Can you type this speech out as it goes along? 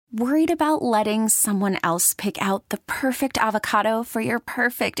Worried about letting someone else pick out the perfect avocado for your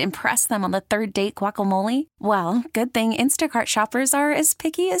perfect impress them on the third date guacamole? Well, good thing Instacart shoppers are as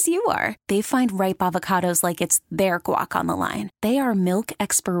picky as you are. They find ripe avocados like it's their guac on the line. They are milk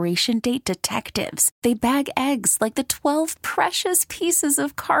expiration date detectives. They bag eggs like the 12 precious pieces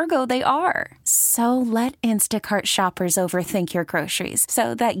of cargo they are. So let Instacart shoppers overthink your groceries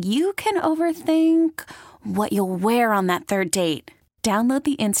so that you can overthink what you'll wear on that third date. Download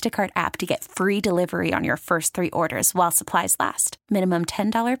the Instacart app to get free delivery on your first 3 orders while supplies last. Minimum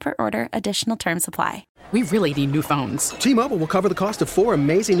 $10 per order. Additional terms apply. We really need new phones. T-Mobile will cover the cost of 4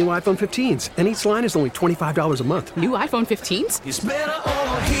 amazing new iPhone 15s, and each line is only $25 a month. New iPhone 15s? It's better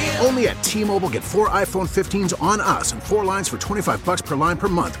over here. Only at T-Mobile, get 4 iPhone 15s on us and 4 lines for $25 per line per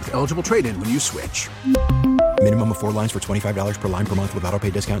month with eligible trade-in when you switch. Minimum of 4 lines for $25 per line per month with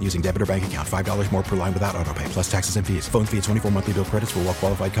autopay discount using debit or bank account. $5 more per line without autopay, plus taxes and fees. Phone fee at 24 monthly bill credits for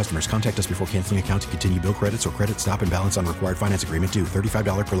well-qualified customers. Contact us before canceling account to continue bill credits or credit stop and balance on required finance agreement due.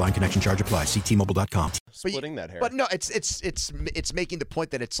 $35 per line connection charge applies. See T-Mobile.com. Splitting that hair. But no, it's making the point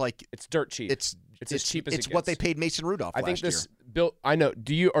that it's like it's dirt cheap. It's as cheap as it it's gets. what they paid Mason Rudolph I think last this year. Bill. I know.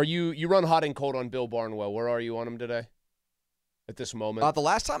 You run hot and cold on Bill Barnwell? Where are you on him today? At this moment, The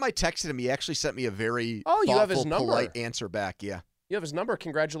last time I texted him, he actually sent me a very you have his number. polite answer back. Yeah, you have his number.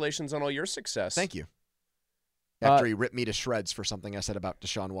 Congratulations on all your success. Thank you. After he ripped me to shreds for something I said about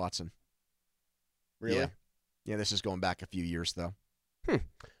Deshaun Watson. Really? Yeah. This is going back a few years though.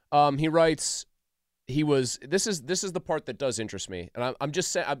 He writes. This is the part that does interest me, and I'm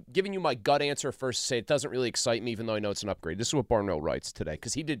just saying, I'm giving you my gut answer first to say it doesn't really excite me, even though I know it's an upgrade. This is what Barnwell writes today,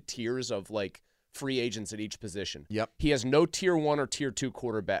 because he did tiers of like free agents at each position. Yep. He has no tier 1 or tier 2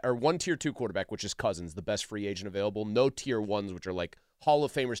 quarterback, or one tier 2 quarterback, which is Cousins, the best free agent available. No tier 1s, which are like Hall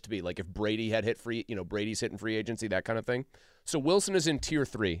of Famers to be, like if Brady had hit Brady's hitting free agency, that kind of thing. So Wilson is in tier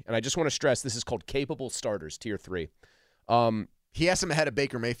 3, and I just want to stress this is called capable starters, tier 3. He has him ahead of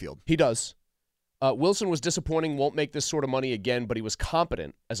Baker Mayfield. He does. Wilson was disappointing, won't make this sort of money again, but he was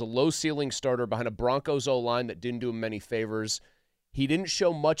competent as a low-ceiling starter behind a Broncos O-line that didn't do him many favors. He didn't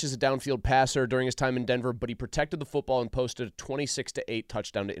show much as a downfield passer during his time in Denver, but he protected the football and posted a 26-8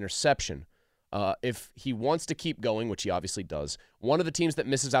 touchdown to interception. If he wants to keep going, which he obviously does, one of the teams that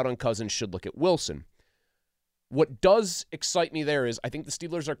misses out on Cousins should look at Wilson. What does excite me there is I think the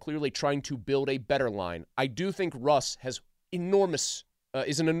Steelers are clearly trying to build a better line. I do think Russ is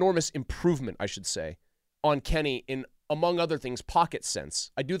an enormous improvement, I should say, on Kenny in, among other things, pocket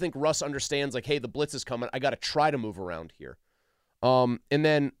sense. I do think Russ understands, like, hey, the blitz is coming. I got to try to move around here. And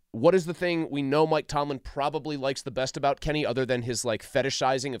then what is the thing we know Mike Tomlin probably likes the best about Kenny, other than his like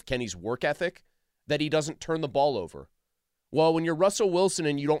fetishizing of Kenny's work ethic? That he doesn't turn the ball over. Well, when you're Russell Wilson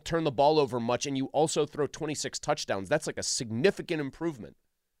and you don't turn the ball over much and you also throw 26 touchdowns, that's like a significant improvement.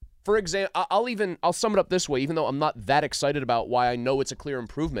 For example, I'll sum it up this way, even though I'm not that excited about why I know it's a clear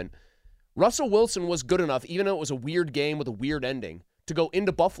improvement. Russell Wilson was good enough, even though it was a weird game with a weird ending, to go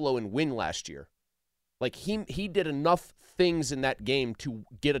into Buffalo and win last year. Like, he did enough things in that game to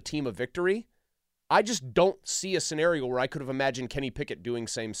get a team a victory. I just don't see a scenario where I could have imagined Kenny Pickett doing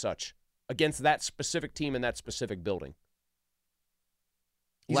same such against that specific team in that specific building.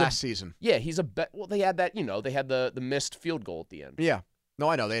 Last season. Yeah, well, they had that, they had the missed field goal at the end. Yeah. No,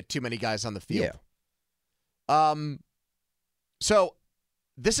 I know. They had too many guys on the field. Yeah. So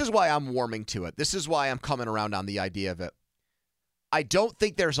this is why I'm warming to it. This is why I'm coming around on the idea of it. I don't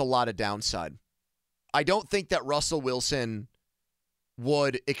think there's a lot of downside. I don't think that Russell Wilson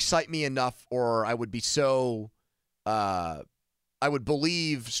would excite me enough, or I would be so, I would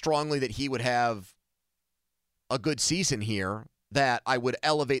believe strongly that he would have a good season here, that I would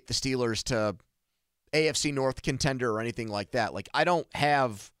elevate the Steelers to AFC North contender or anything like that. Like, I don't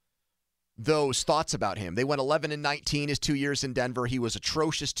have those thoughts about him. They went 11-19 his 2 years in Denver. He was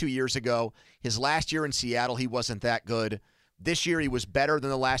atrocious 2 years ago. His last year in Seattle, he wasn't that good. This year, he was better than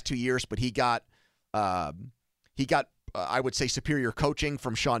the last 2 years, but he got I would say, superior coaching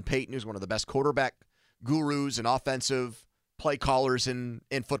from Sean Payton, who's one of the best quarterback gurus and offensive play callers in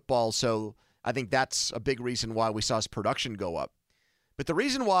football. So I think that's a big reason why we saw his production go up. But the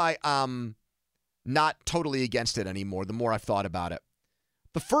reason why I'm not totally against it anymore, the more I've thought about it,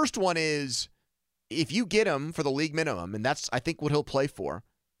 the first one is, if you get him for the league minimum, and that's, I think, what he'll play for,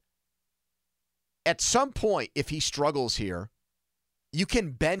 at some point, if he struggles here, you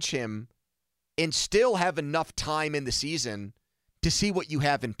can bench him and still have enough time in the season to see what you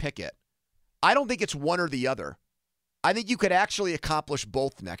have in Pickett. I don't think it's one or the other. I think you could actually accomplish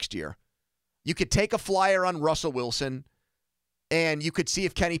both next year. You could take a flyer on Russell Wilson, and you could see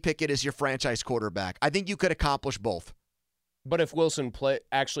if Kenny Pickett is your franchise quarterback. I think you could accomplish both. But if Wilson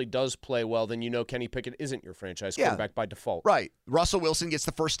actually does play well, then Kenny Pickett isn't your franchise quarterback by default. Right. Russell Wilson gets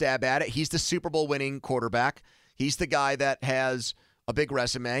the first stab at it. He's the Super Bowl winning quarterback. He's the guy that has a big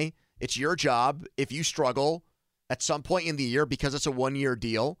resume. It's your job. If you struggle at some point in the year because it's a one-year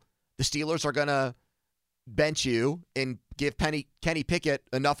deal, the Steelers are going to bench you and give Kenny Pickett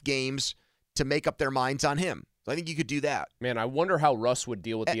enough games to make up their minds on him. So I think you could do that. Man, I wonder how Russ would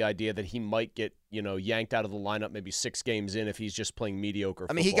deal with the idea that he might get, yanked out of the lineup maybe 6 games in if he's just playing mediocre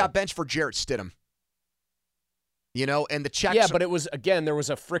football. I mean, he got benched for Jarrett Stidham. And the checks. Yeah, but it was, again, there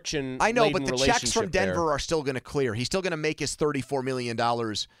was a friction. I know, but the checks from Denver are still going to clear. He's still going to make his $34 million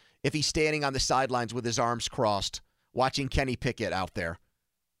if he's standing on the sidelines with his arms crossed, watching Kenny Pickett out there.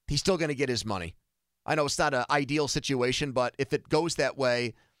 He's still going to get his money. I know it's not an ideal situation, but if it goes that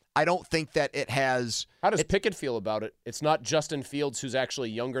way, I don't think that it has. How does Pickett feel about it? It's not Justin Fields, who's actually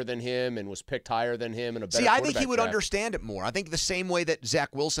younger than him and was picked higher than him and a better I think he would draft. understand it more. I think the same way that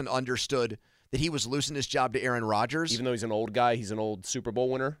Zach Wilson understood that he was losing his job to Aaron Rodgers. Even though he's an old guy, he's an old Super Bowl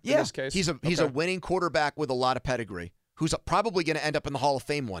winner in this case? He's a winning quarterback with a lot of pedigree who's probably going to end up in the Hall of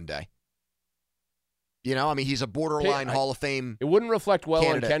Fame one day. He's a borderline Hall of Fame. It wouldn't reflect well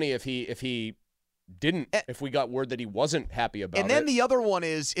candidate. on Kenny if he didn't, if we got word that he wasn't happy about it. And then the other one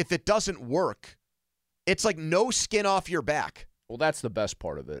is, if it doesn't work, it's like no skin off your back. Well, that's the best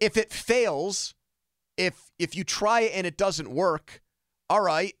part of it. If it fails, if you try it and it doesn't work, all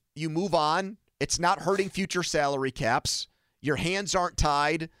right, you move on. It's not hurting future salary caps. Your hands aren't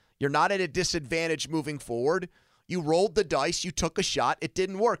tied. You're not at a disadvantage moving forward. You rolled the dice. You took a shot. It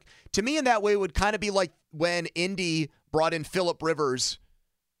didn't work. To me, in that way, it would kind of be like when Indy brought in Phillip Rivers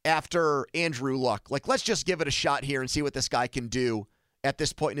after Andrew Luck. Like, let's just give it a shot here and see what this guy can do at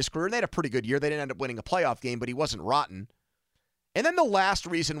this point in his career. And they had a pretty good year. They didn't end up winning a playoff game, but he wasn't rotten. And then the last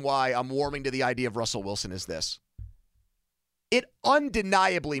reason why I'm warming to the idea of Russell Wilson is this. It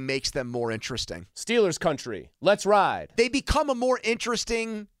undeniably makes them more interesting. Steelers country. Let's ride. They become a more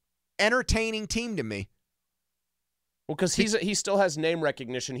interesting, entertaining team to me. Well, because he still has name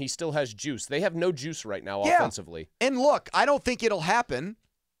recognition. He still has juice. They have no juice right now offensively. And look, I don't think it'll happen.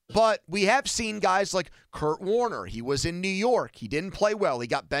 But we have seen guys like Kurt Warner. He was in New York. He didn't play well. He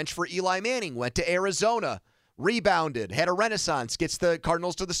got benched for Eli Manning, went to Arizona, rebounded, had a renaissance, gets the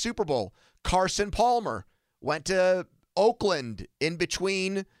Cardinals to the Super Bowl. Carson Palmer went to Oakland in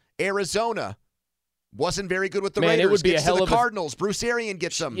between Arizona. Wasn't very good with the Raiders. It would be gets a hell to the of Cardinals. Bruce Arians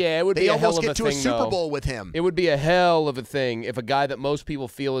gets them. Yeah, it would be a hell of a thing, They almost get to a Super Bowl with him. It would be a hell of a thing if a guy that most people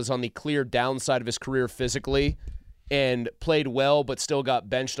feel is on the clear downside of his career physically and played well but still got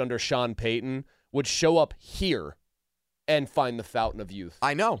benched under Sean Payton would show up here and find the fountain of youth.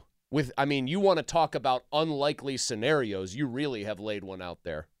 I know. You want to talk about unlikely scenarios. You really have laid one out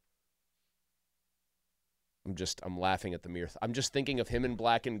there. I'm laughing at the mere. I'm just thinking of him in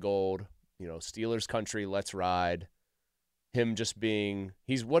black and gold. Steelers country, let's ride. Him just being,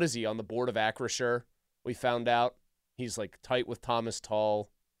 what is he, on the board of Acrisure? We found out he's like tight with Thomas Tull.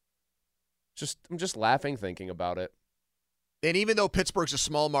 I'm just laughing thinking about it. And even though Pittsburgh's a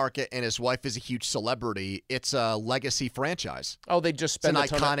small market and his wife is a huge celebrity, it's a legacy franchise. Oh, they'd just spend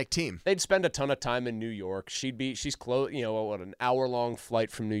it's an iconic team. They'd spend a ton of time in New York. She's close, an hour-long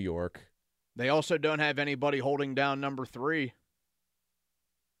flight from New York. They also don't have anybody holding down number 3.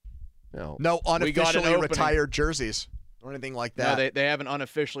 No unofficially retired jerseys or anything like that. No, they haven't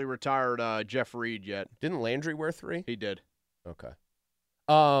unofficially retired Jeff Reed yet. Didn't Landry wear 3? He did. Okay.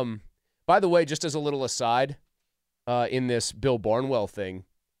 By the way, just as a little aside, in this Bill Barnwell thing,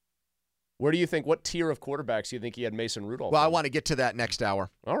 what tier of quarterbacks do you think he had Mason Rudolph? Well, I want to get to that next hour.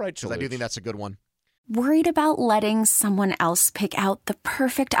 All right, because I do think that's a good one. Worried about letting someone else pick out the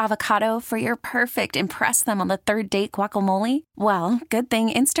perfect avocado for your perfect impress them on the third date guacamole? Well, good thing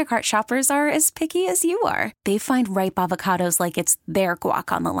Instacart shoppers are as picky as you are. They find ripe avocados like it's their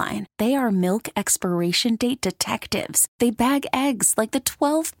guac on the line. They are milk expiration date detectives. They bag eggs like the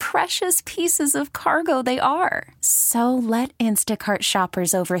 12 precious pieces of cargo they are. So let Instacart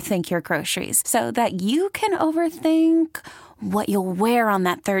shoppers overthink your groceries so that you can overthink what you'll wear on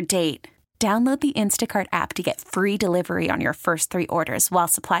that third date. Download the Instacart app to get free delivery on your first 3 orders while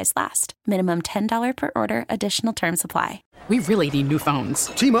supplies last. Minimum $10 per order. Additional terms apply. We really need new phones.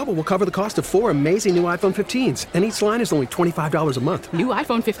 T-Mobile will cover the cost of 4 amazing new iPhone 15s, and each line is only $25 a month. New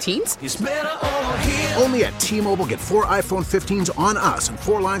iPhone 15s? It's better over here. Only at T-Mobile, get 4 iPhone 15s on us and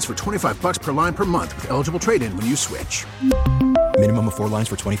 4 lines for $25 per line per month with eligible trade-in when you switch. Minimum of 4 lines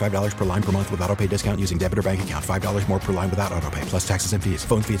for $25 per line per month with auto pay discount using debit or bank account. $5 more per line without auto pay, plus taxes and fees.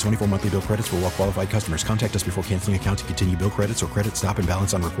 Phone fee at 24 monthly bill credits for well-qualified customers. Contact us before canceling account to continue bill credits or credit stop and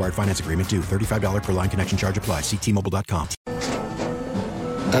balance on required finance agreement due. $35 per line connection charge applies. See T-Mobile.com.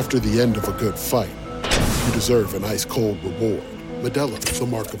 After the end of a good fight, you deserve an ice-cold reward. Modelo is the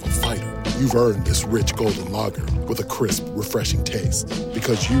mark of a fighter. You've earned this rich golden lager with a crisp, refreshing taste.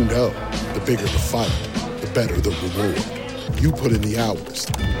 Because you know, the bigger the fight, the better the reward. You put in the hours,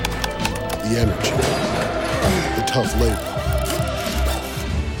 the energy, the tough labor.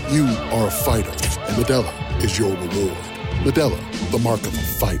 You are a fighter, and Modelo is your reward. Modelo, the mark of a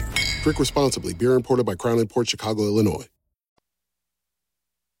fighter. Drink responsibly. Beer imported by Crown Imports, Chicago, Illinois.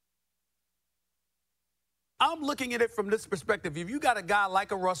 I'm looking at it from this perspective. If you got a guy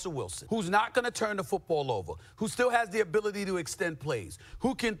like a Russell Wilson, who's not going to turn the football over, who still has the ability to extend plays,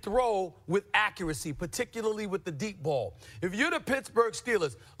 who can throw with accuracy, particularly with the deep ball. If you're the Pittsburgh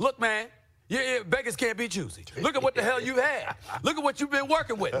Steelers, look, man, beggars can't be choosy. Look at what the hell you had. Look at what you've been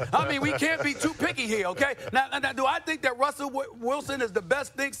working with. I mean, we can't be too picky here, okay? Now, do I think that Russell Wilson is the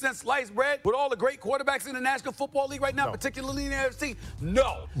best thing since sliced bread with all the great quarterbacks in the National Football League right now, particularly in the AFC?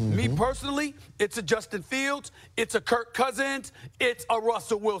 No. Me personally, it's a Justin Fields, it's a Kirk Cousins, it's a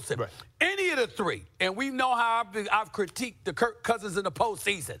Russell Wilson. Right. Any of the three, and we know how I've critiqued the Kirk Cousins in the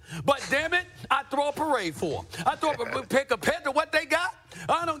postseason. But damn it, I throw a parade for them. I throw a compared to what they got.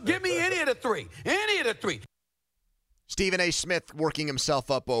 Give me any of the three. Any of the three. Stephen A. Smith working himself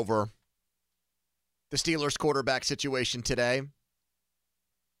up over the Steelers quarterback situation today.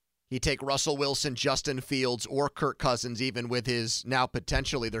 He'd take Russell Wilson, Justin Fields, or Kirk Cousins, even with his now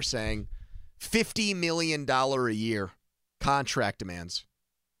potentially, they're saying, $50 million a year contract demands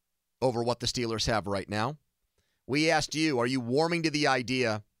over what the Steelers have right now. We asked you, are you warming to the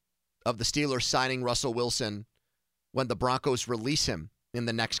idea of the Steelers signing Russell Wilson when the Broncos release him in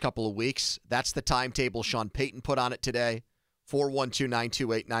the next couple of weeks? That's the timetable Sean Payton put on it today.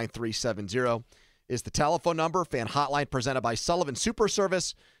 412-928-9370 is the telephone number. Fan hotline presented by Sullivan Super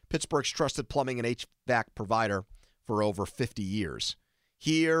Service, Pittsburgh's trusted plumbing and HVAC provider for over 50 years.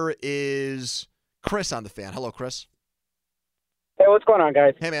 Here is Chris on the Fan. Hello, Chris. Hey, what's going on,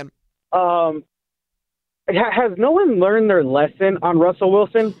 guys? Hey, man. Has no one learned their lesson on Russell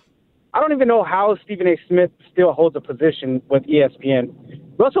Wilson? I don't even know how Stephen A. Smith still holds a position with ESPN.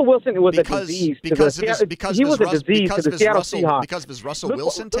 Russell Wilson was a disease. Because of his Russell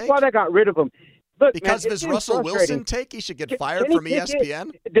Wilson take? That's why they got rid of him. Look, because of his Russell Wilson take, he should get fired from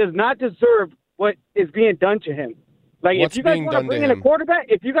ESPN? Does not deserve what is being done to him. Like, if you guys want to bring in a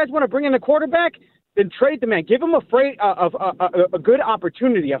quarterback, then trade the man. Give him a good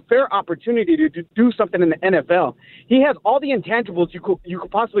opportunity, a fair opportunity to do something in the NFL. He has all the intangibles you could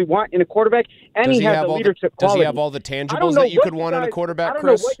possibly want in a quarterback, and he has the leadership quality. Does he have all the tangibles that you could want in a quarterback, Chris? I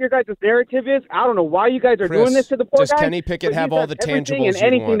don't know what your guys' narrative is. I don't know why you guys are doing this to the poor guy. Does Kenny Pickett have all the tangibles and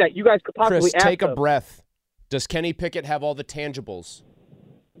anything that you guys could possibly Chris, take a breath. Does Kenny Pickett have all the tangibles?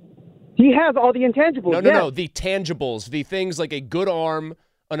 He has all the intangibles. No. The tangibles, the things like a good arm,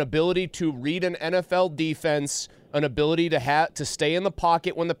 an ability to read an NFL defense, an ability to stay in the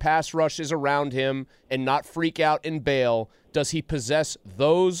pocket when the pass rush is around him and not freak out and bail. Does he possess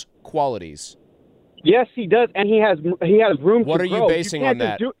those qualities? Yes, he does, and he has room to grow. What are you basing on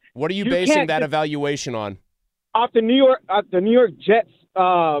that? What are you basing that evaluation on? Off the New York Jets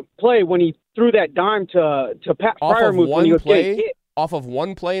play when he threw that dime to Pat Freiermuth when he was getting hit. Off of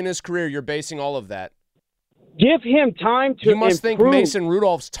one play in his career, you're basing all of that. Give him time to You must improve. think Mason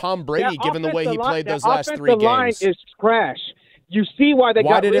Rudolph's Tom Brady, given the way he played those last 3 games. The line is trash. You see why they got rid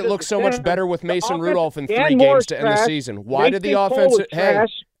of Why did it look so much better with Mason Rudolph in 3 games to end the season? Why did the offensive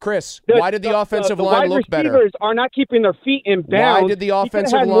why did the offensive line look better? The receivers are not keeping their feet in bounds. Why did the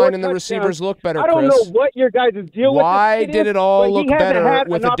offensive line and the receivers look better, Chris? I don't know what your guys' deal with. Why did it all look better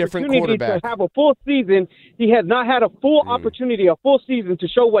with a different quarterback? To have a full season, he has not had a full opportunity, a full season to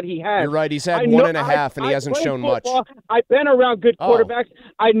show what he has. You're right. He's had 1.5, and he hasn't shown much. I've been around good quarterbacks.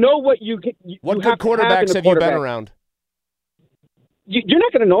 I know what you get. What good quarterbacks have you been around? You're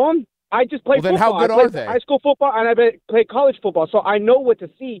not going to know them. I just play football. Then how good are they? High school football, and I play college football, so I know what to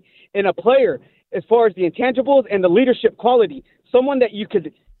see in a player as far as the intangibles and the leadership quality. Someone that you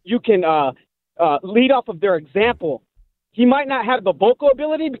can lead off of their example. He might not have the vocal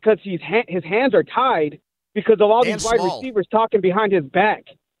ability because his hands are tied because of all these wide receivers talking behind his back.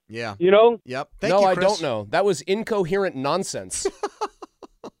 Yeah. You know? Yep. Thank you, Chris. I don't know. That was incoherent nonsense.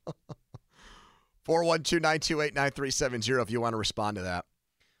 412-928-9370 if you want to respond to that.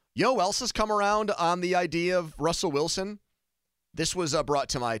 You know who else has come around on the idea of Russell Wilson? This was brought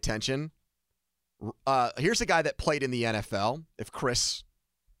to my attention. Here's a guy that played in the NFL. If Chris,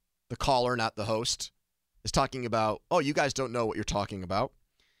 the caller, not the host, is talking about, oh, you guys don't know what you're talking about.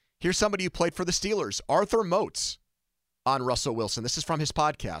 Here's somebody who played for the Steelers, Arthur Moats, on Russell Wilson. This is from his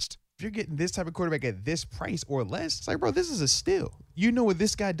podcast. If you're getting this type of quarterback at this price or less, it's like, bro, this is a steal. You know what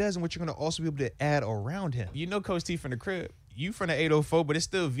this guy does and what you're going to also be able to add around him. You know Coach T from the crib. You from the 804, but it's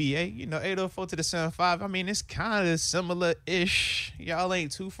still VA. 804 to the 75. I mean, it's kind of similar-ish. Y'all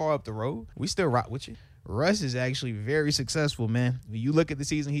ain't too far up the road. We still rock with you. Russ is actually very successful, man. When you look at the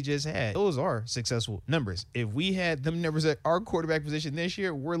season he just had, those are successful numbers. If we had them numbers at our quarterback position this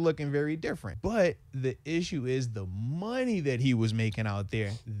year, we're looking very different. But the issue is the money that he was making out there.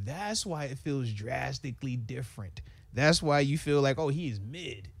 That's why it feels drastically different. That's why you feel like, oh, he's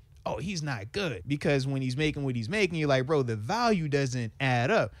mid. Oh, he's not good. Because when he's making what he's making, you're like, bro, the value doesn't add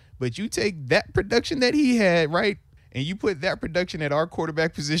up. But you take that production that he had, right, and you put that production at our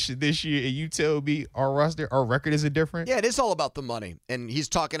quarterback position this year, and you tell me our roster, our record isn't different? Yeah, it is all about the money. And he's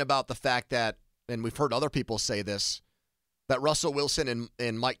talking about the fact that, and we've heard other people say this, that Russell Wilson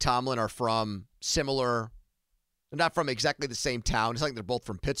and Mike Tomlin are from similar, they're not from exactly the same town. It's like they're both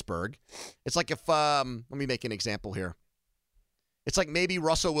from Pittsburgh. It's like if, let me make an example here. It's like maybe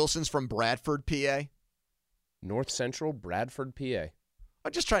Russell Wilson's from Bradford, PA. North Central, Bradford, PA.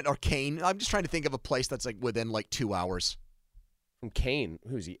 Or Kane. I'm just trying to think of a place that's like within like 2 hours. From Kane.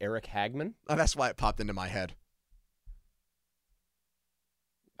 Who's he, Eric Hagman? Oh, that's why it popped into my head.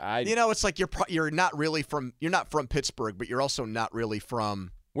 It's like you're not from Pittsburgh, but you're also not really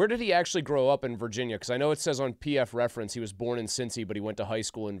from. Where did he actually grow up in Virginia? Because I know it says on PF reference he was born in Cincy, but he went to high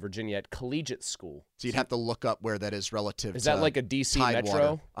school in Virginia at collegiate school. So you'd have to look up where that is relative. Is that like a DC Tidewater.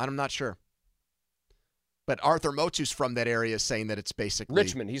 metro? I'm not sure. But Arthur Motu's from that area, saying that it's basically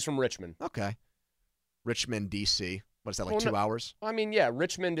Richmond. He's from Richmond. Okay, Richmond, DC. What is that, like 2 hours? I mean, yeah,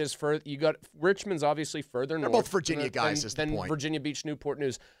 Richmond is further. Richmond's obviously further north. They're both Virginia guys, is the than point. Virginia Beach, Newport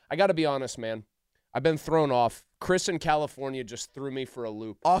News. I got to be honest, man. I've been thrown off. Chris in California just threw me for a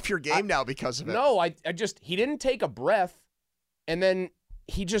loop. Off your game now because of it. No, he didn't take a breath, and then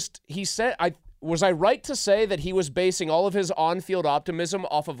he said, was I right to say that he was basing all of his on-field optimism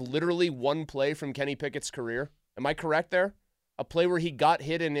off of literally one play from Kenny Pickett's career? Am I correct there? A play where he got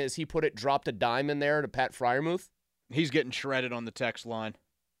hit and, as he put it, dropped a dime in there to Pat Freiermuth? He's getting shredded on the text line.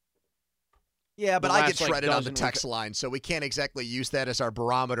 Yeah, but I get shredded on the text line, so we can't exactly use that as our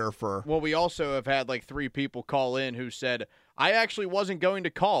barometer for. Well, we also have had like 3 people call in who said, I actually wasn't going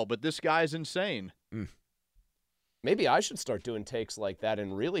to call, but this guy's insane. Maybe I should start doing takes like that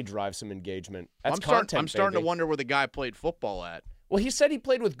and really drive some engagement. That's I'm starting to wonder where the guy played football at. Well, he said he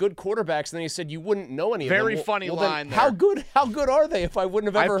played with good quarterbacks, and then he said you wouldn't know any of them. Very funny line there. How good are they if I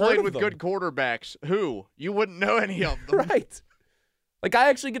wouldn't have ever heard of them? I played with good quarterbacks. Who? You wouldn't know any of them. Right. Like, I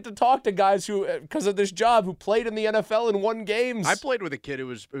actually get to talk to guys who, because of this job, who played in the NFL and won games. I played with a kid who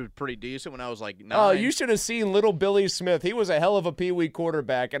was pretty decent when I was like 9. Oh, you should have seen little Billy Smith. He was a hell of a peewee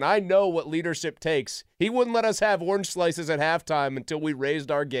quarterback, and I know what leadership takes. He wouldn't let us have orange slices at halftime until we raised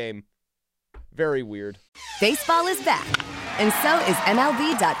our game. Very weird. Baseball is back, and so is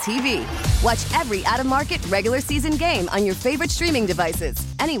MLB.tv. Watch every out-of-market regular season game on your favorite streaming devices,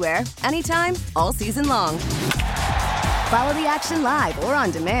 anywhere, anytime, all season long. Follow the action live or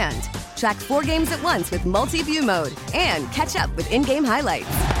on demand. Track 4 games at once with multi-view mode and catch up with in-game highlights.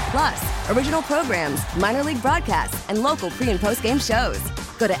 Plus, original programs, minor league broadcasts, and local pre- and post-game shows.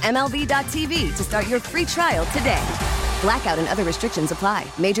 Go to MLB.tv to start your free trial today. Blackout and other restrictions apply.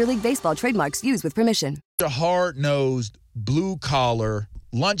 Major League Baseball trademarks used with permission. The hard-nosed, blue-collar,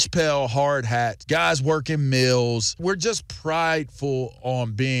 lunch pail, hard hat, guys working mills. We're just prideful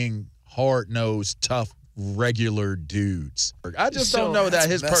on being hard-nosed, tough, regular dudes. I just don't know that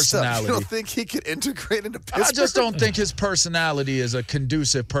his personality. You don't think he could integrate into Pittsburgh? I just don't think his personality is a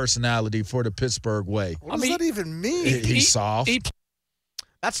conducive personality for the Pittsburgh way. What does that even mean? He's soft.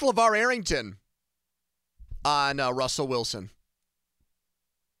 That's LeVar Arrington on Russell Wilson.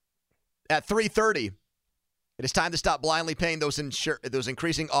 At 3:30, it is time to stop blindly paying those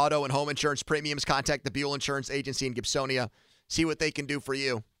increasing auto and home insurance premiums. Contact the Buell Insurance Agency in Gibsonia. See what they can do for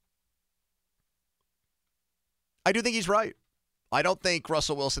you. I do think he's right. I don't think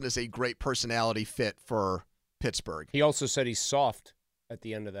Russell Wilson is a great personality fit for Pittsburgh. He also said he's soft at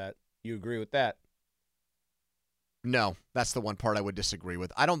the end of that. You agree with that? No, that's the one part I would disagree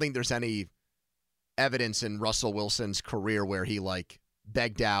with. I don't think there's any evidence in Russell Wilson's career where he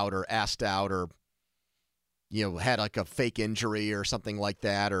begged out or asked out or had like a fake injury or something like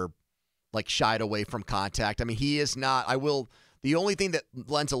that or shied away from contact. I mean, he is not. The only thing that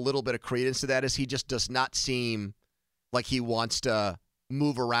lends a little bit of credence to that is he just does not seem like he wants to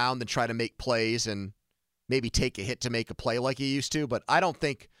move around and try to make plays and maybe take a hit to make a play like he used to. But I don't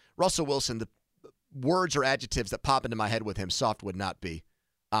think Russell Wilson, the words or adjectives that pop into my head with him, soft would not be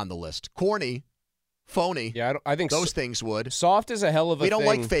on the list. Corny phony. Yeah, I think those things would. Soft is a hell of a thing. We don't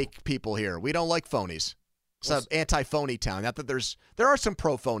like fake people here. We don't like phonies. It's an anti-phony town. Not that there are some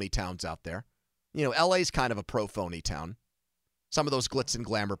pro-phony towns out there. You know, LA's kind of a pro-phony town. Some of those glitz and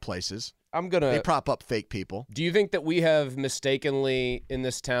glamour places. They prop up fake people. Do you think that we have mistakenly in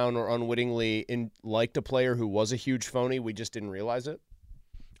this town or unwittingly liked a player who was a huge phony? We just didn't realize it?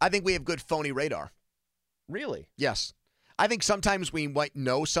 I think we have good phony radar. Really? Yes. I think sometimes we might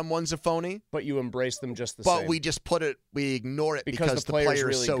know someone's a phony. But you embrace them just the same. But we just we ignore it because the player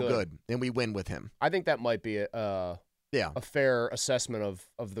is so good and we win with him. I think that might be a fair assessment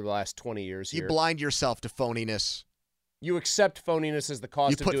of the last 20 years here. You blind yourself to phoniness. You accept phoniness as the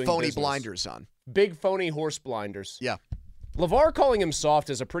cost of doing business. You put phony blinders on. Big phony horse blinders. Yeah. LeVar calling him soft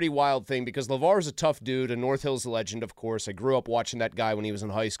is a pretty wild thing because LeVar is a tough dude, a North Hills legend, of course. I grew up watching that guy when he was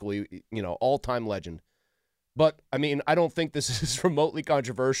in high school. All-time legend. But, I mean, I don't think this is remotely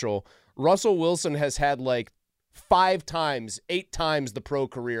controversial. Russell Wilson has had like 8 times the pro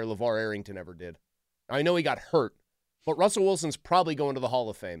career LeVar Arrington ever did. I know he got hurt, but Russell Wilson's probably going to the Hall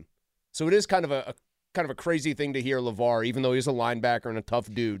of Fame. So it is kind of a crazy thing to hear LeVar, even though he's a linebacker and a tough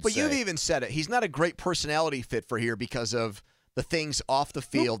dude. But you've even said it. He's not a great personality fit for here because of the things off the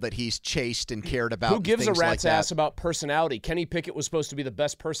field that he's chased and cared about. Who gives a rat's like ass about personality? Kenny Pickett was supposed to be the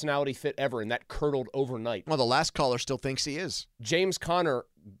best personality fit ever, and that curdled overnight. Well, the last caller still thinks he is. James Conner,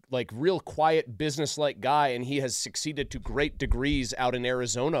 like real quiet, business-like guy, and he has succeeded to great degrees out in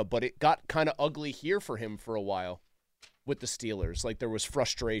Arizona, but it got kind of ugly here for him for a while with the Steelers. Like there was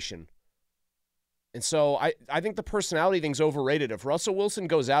frustration. And so I think the personality thing's overrated. If Russell Wilson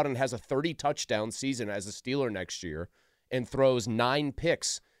goes out and has a 30-touchdown season as a Steeler next year and throws 9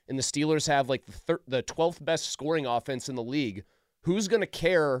 picks, and the Steelers have like the 12th best scoring offense in the league, who's going to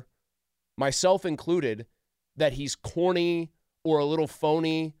care, myself included, that he's corny or a little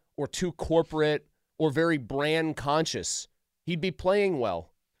phony or too corporate or very brand conscious? He'd be playing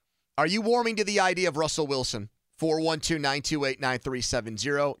well. Are you warming to the idea of Russell Wilson?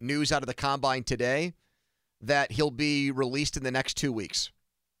 412-928-9370. News out of the Combine today that he'll be released in the next 2 weeks.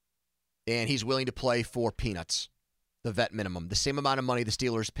 And he's willing to play for peanuts, the vet minimum, the same amount of money the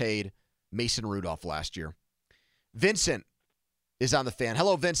Steelers paid Mason Rudolph last year. Vincent is on the fan.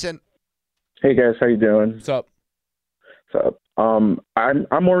 Hello, Vincent. Hey, guys. How you doing? What's up? I'm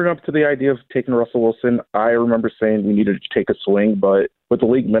warming up to the idea of taking Russell Wilson. I remember saying we needed to take a swing, but with the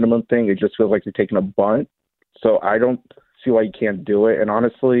league minimum thing, it just feels like you're taking a bunt. So I don't see why you can't do it. And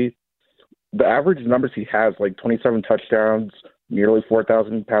honestly, the average numbers he has, like 27 touchdowns, nearly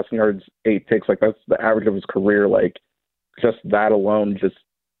 4,000 passing yards, 8 picks, like that's the average of his career. Like just that alone just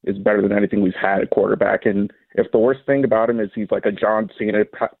is better than anything we've had at quarterback. And if the worst thing about him is he's like a John Cena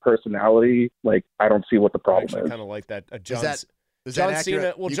personality, like I don't see what the problem is. I kind of like that. John John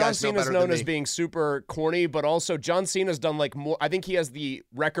Cena. Well, John Cena's known as being super corny, but also John Cena's done like more. I think he has the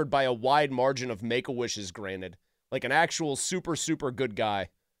record by a wide margin of Make-A-Wishes granted. Like an actual super, super good guy.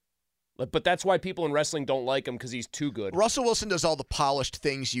 But that's why people in wrestling don't like him because he's too good. Russell Wilson does all the polished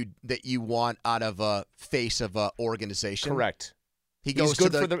things that you want out of a face of an organization. Correct. He goes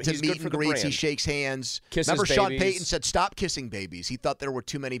to meet and greets. He shakes hands. Remember, Sean Payton said, "Stop kissing babies." He thought there were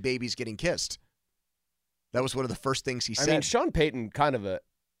too many babies getting kissed. That was one of the first things he said. I mean, Sean Payton kind of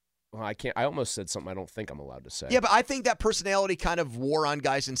I almost said something I don't think I'm allowed to say. Yeah, but I think that personality kind of wore on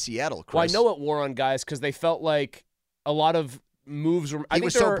guys in Seattle, Chris. Well, I know it wore on guys because they felt like a lot of moves were. He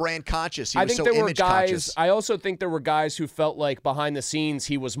was so brand conscious. He was so image conscious. I also think there were guys who felt like behind the scenes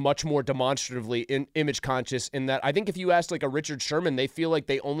he was much more demonstratively image conscious. In that, I think if you asked like a Richard Sherman, they feel like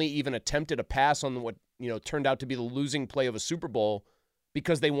they only even attempted a pass on what turned out to be the losing play of a Super Bowl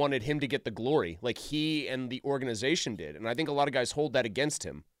because they wanted him to get the glory, like he and the organization did. And I think a lot of guys hold that against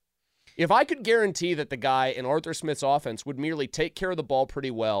him. If I could guarantee that the guy in Arthur Smith's offense would merely take care of the ball pretty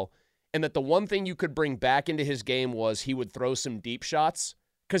well, and that the one thing you could bring back into his game was he would throw some deep shots,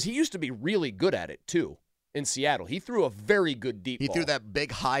 because he used to be really good at it, too, in Seattle. He threw a very good deep ball. He threw that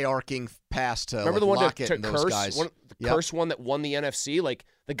big, high-arcing pass to Remember the one Lockett to and those Curse? guys. The Curse one that won the NFC? Like,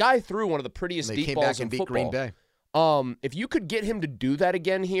 the guy threw one of the prettiest deep balls in football. They came back and beat Green Bay. If you could get him to do that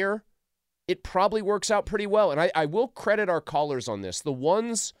again here, it probably works out pretty well. And I will credit our callers on this. The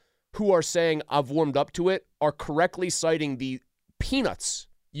ones who are saying I've warmed up to it are correctly citing the peanuts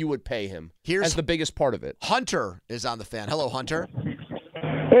you would pay him as the biggest part of it. Hunter is on the fan. Hello, Hunter.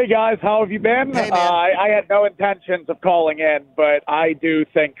 Hey, guys. How have you been? Hey, man. I had no intentions of calling in, but I do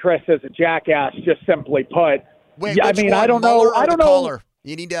think Chris is a jackass, just simply put. Wait, yeah, I mean, I don't know. I don't know.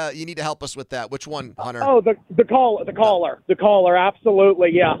 You need to help us with that. Which one, Hunter? Oh, the caller.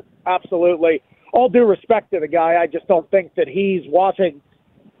 Absolutely, yeah, absolutely. All due respect to the guy, I just don't think that he's watching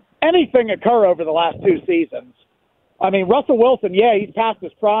anything occur over the last 2 seasons. I mean, Russell Wilson, yeah, he's past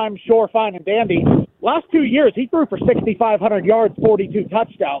his prime, sure, fine and dandy. Last 2 years, he threw for 6,500 yards, 42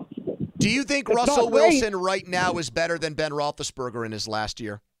 touchdowns. Do you think It's Russell not great. Wilson right now is better than Ben Roethlisberger in his last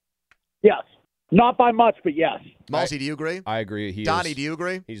year? Yes. Not by much, but yes. Malsey, do you agree? I agree. Donnie, do you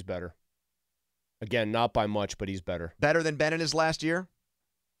agree? He's better. Again, not by much, but he's better. Better than Ben in his last year?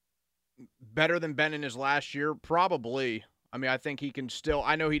 Better than Ben in his last year? Probably. I mean, I think he can still –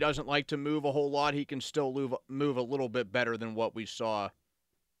 I know he doesn't like to move a whole lot. He can still move a little bit better than what we saw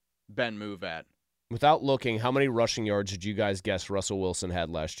Ben move at. Without looking, how many rushing yards did you guys guess Russell Wilson had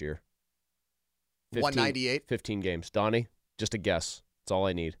last year? 198. 15 games. Donnie, just a guess. That's all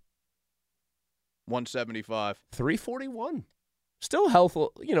I need. 175. 341. Still healthy,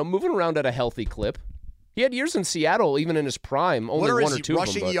 moving around at a healthy clip. He had years in Seattle, even in his prime, only what are one his or two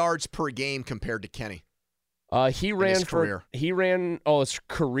rushing of them. yards per game compared to Kenny? He ran his career. His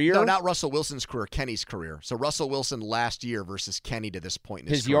career? No, not Russell Wilson's career, Kenny's career. So Russell Wilson last year versus Kenny to this point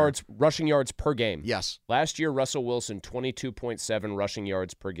in his career. Rushing yards per game. Yes. Last year, Russell Wilson, 22.7 rushing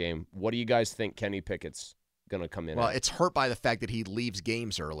yards per game. What do you guys think Kenny Pickett's going to come in Well, at? it's hurt by the fact that he leaves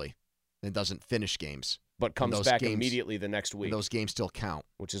games early and doesn't finish games. But comes back immediately the next week. Those games still count.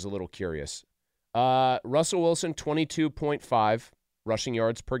 Which is a little curious. Russell Wilson, 22.5 rushing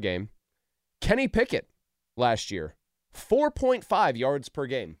yards per game. Kenny Pickett last year, 4.5 yards per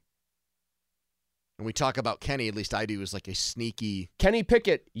game. And we talk about Kenny, at least I do, as like a sneaky Kenny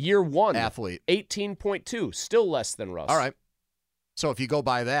Pickett, year one. athlete. 18.2, still less than Russ. All right. So if you go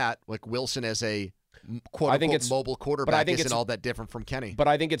by that, like Wilson as a quote-unquote mobile quarterback isn't all that different from Kenny. But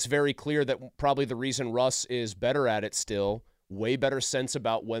I think it's very clear that probably the reason Russ is better at it still, way better sense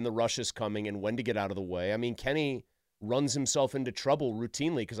about when the rush is coming and when to get out of the way. I mean, Kenny runs himself into trouble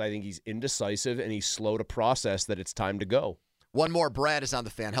routinely because I think he's indecisive and he's slow to process that it's time to go. One more. Brad is on the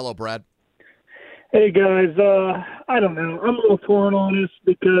fan. Hello, Brad. Hey, guys. I don't know. I'm a little torn on this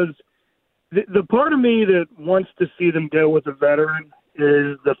because the part of me that wants to see them go with a veteran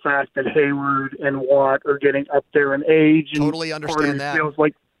is the fact that Hayward and Watt are getting up there in age. And totally understand that. Feels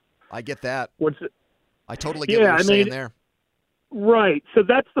like, I get that. I totally get what you're saying there. Right. So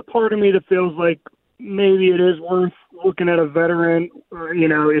that's the part of me that feels like maybe it is worth looking at a veteran,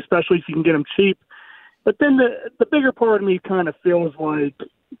 especially if you can get them cheap. But then the bigger part of me kind of feels like,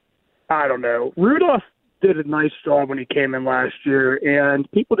 I don't know, Rudolph did a nice job when he came in last year, and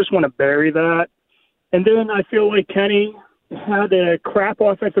people just want to bury that. And then I feel like Kenny had a crap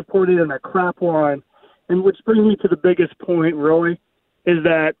offensive coordinator and a crap line. And which brings me to the biggest point, really, is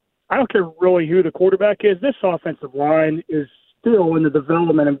that I don't care really who the quarterback is. This offensive line is still in the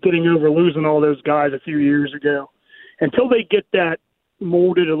development of getting over losing all those guys a few years ago. Until they get that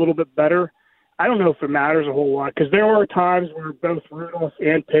molded a little bit better, I don't know if it matters a whole lot because there are times where both Rudolph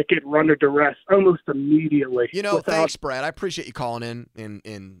and Pickett run under duress almost immediately. Thanks, Brad. I appreciate you calling in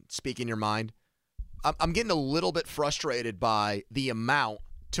and speaking your mind. I'm getting a little bit frustrated by the amount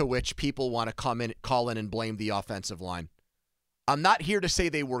to which people want to call in and blame the offensive line. I'm not here to say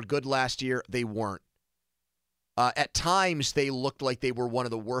they were good last year. They weren't. At times, they looked like they were one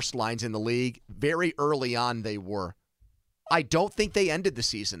of the worst lines in the league. Very early on, they were. I don't think they ended the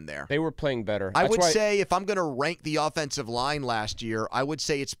season there. They were playing better. I would say if I'm going to rank the offensive line last year, I would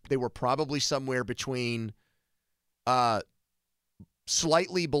say they were probably somewhere between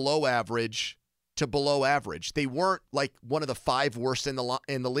slightly below average to below average. They weren't like one of the 5 worst in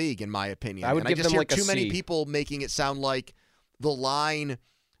the league, in my opinion. I would give just them hear like a too many C. people making it sound like the line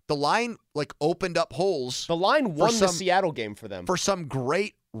like opened up holes. The line won the Seattle game for them. For some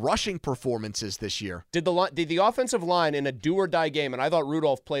great rushing performances this year. Did the offensive line in a do-or-die game, and I thought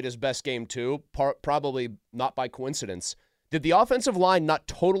Rudolph played his best game too, probably not by coincidence, did the offensive line not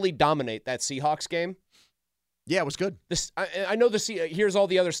totally dominate that Seahawks game? Yeah, it was good. I know here's all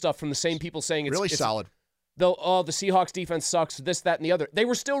the other stuff from the same people saying it's really solid. The Seahawks defense sucks, this, that, and the other. They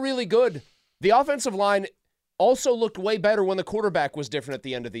were still really good. The offensive line also looked way better when the quarterback was different at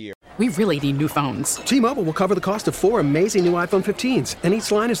the end of the year. We really need new phones. T-Mobile will cover the cost of 4 amazing new iPhone 15s, and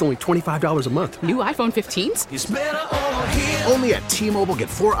each line is only $25 a month. New iPhone 15s? It's better over here. Only at T-Mobile, get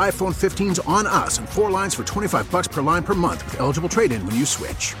 4 iPhone 15s on us and 4 lines for $25 per line per month with eligible trade-in when you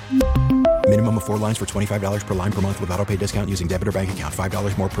switch. Minimum of 4 lines for $25 per line per month with autopay discount using debit or bank account.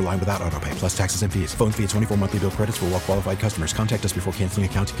 $5 more per line without autopay, plus taxes and fees. Phone fee at 24 monthly bill credits for well-qualified customers. Contact us before canceling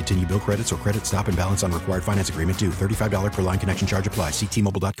account to continue bill credits or credit stop and balance on required finance agreement due. $35 per line connection charge applies. See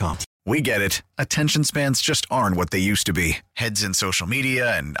T-Mobile.com. We get it. Attention spans just aren't what they used to be. Heads in social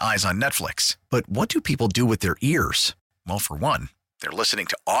media and eyes on Netflix. But what do people do with their ears? Well, for one, they're listening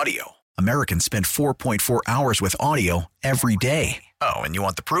to audio. Americans spend 4.4 hours with audio every day. Oh, and you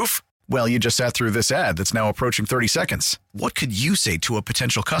want the proof? Well, you just sat through this ad that's now approaching 30 seconds. What could you say to a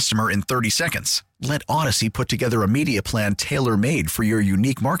potential customer in 30 seconds? Let Odyssey put together a media plan tailor-made for your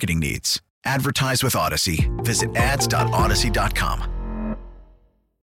unique marketing needs. Advertise with Odyssey. Visit ads.odyssey.com.